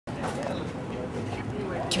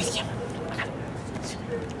Give me the camera. I got it.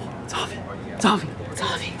 It's Avi. It's Avi. It's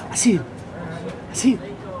Avi. I see him. I see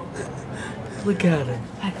him. Look at him.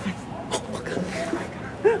 Oh, look at him.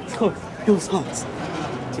 Let's go. Yo, Hans.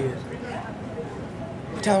 Dude.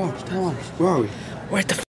 Tell him. Where are we? We're at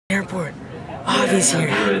the airport. Avi's here.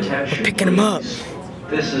 We're picking him up.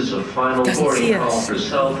 This is a final boarding call for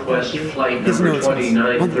Southwest flight number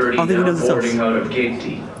 2930 now boarding out of gate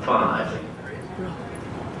T5.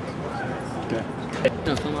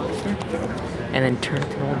 And then turn to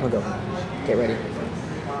the window. Go. Get ready.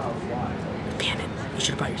 Bandit, you should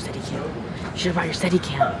have brought your Steadicam. You should have brought your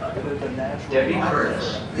Steadicam. Debbie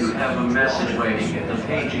Curtis, you have a message waiting at the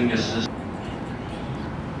paging assistant.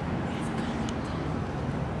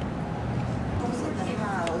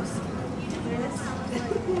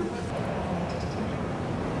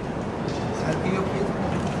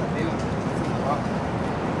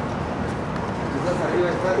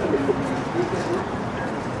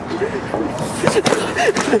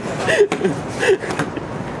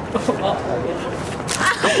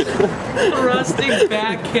 Rusting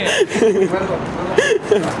backhand. Give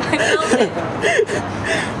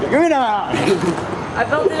me that. I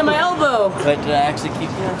felt it in my elbow. But did I actually keep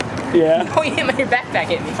you? Yeah. Oh, you hit your backpack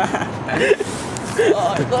hit me.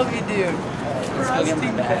 Oh, I love you, dude.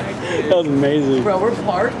 Rusting backhand. That was amazing. Bro, we're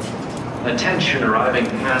parked. Attention arriving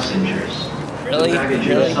passengers. Really? The baggage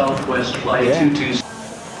of Southwest flight 22.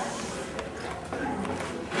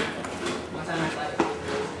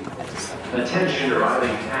 Attention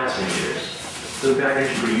arriving passengers. The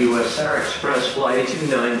baggage for US Air Express flight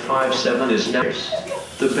 2957 is next.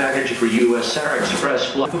 The baggage for US Air Express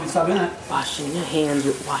flight. Washing your hands,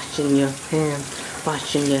 washing your hands,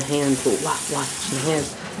 washing your hands, washing your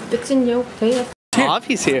hands, fixing your face.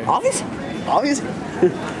 Avi's here. Avi's?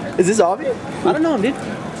 Is this Avi? I don't know him, dude.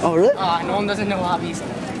 Oh, really? No one doesn't know Avi's.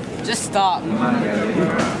 Just stop. I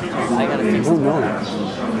gotta fix it.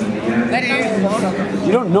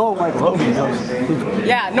 You don't know him like Logan knows him.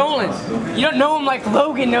 Yeah, Nolan. You don't know him like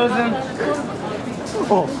Logan knows him.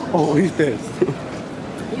 Oh, he's pissed.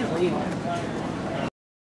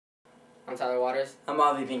 I'm Tyler Waters. I'm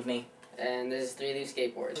Avi Pinkney. And this is 3 Leaf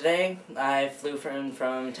Skateboards. Today, I flew from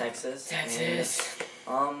Texas. Texas.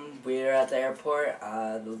 And, we were at the airport.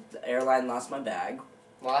 The airline lost my bag.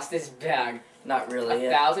 Lost his bag. Not really.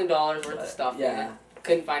 $1,000 worth of stuff in it.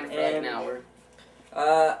 Couldn't find it for like an hour.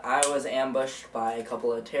 I was ambushed by a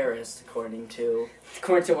couple of terrorists, according to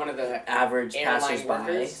one of the average airline passersby.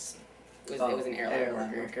 workers. It was an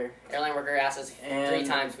airline worker. Airline worker asked us 3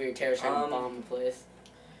 times if we were terrorists trying to bomb the place.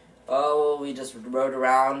 Oh, we just rode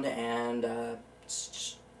around and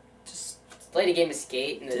just played a game of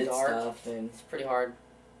skate in the dark. Stuff and it's pretty hard.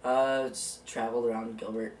 Just traveled around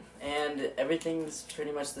Gilbert, and everything's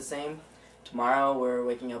pretty much the same. Tomorrow we're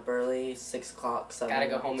waking up early, 6 o'clock, 7 Gotta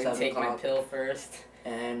go home and take my pill first.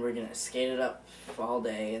 And we're gonna skate it up all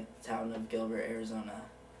day in the town of Gilbert, Arizona.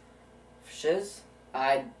 Shiz?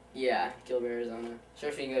 Yeah, Gilbert, Arizona. Sure,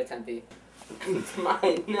 if you can go to Tempe. It's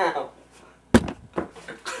mine now.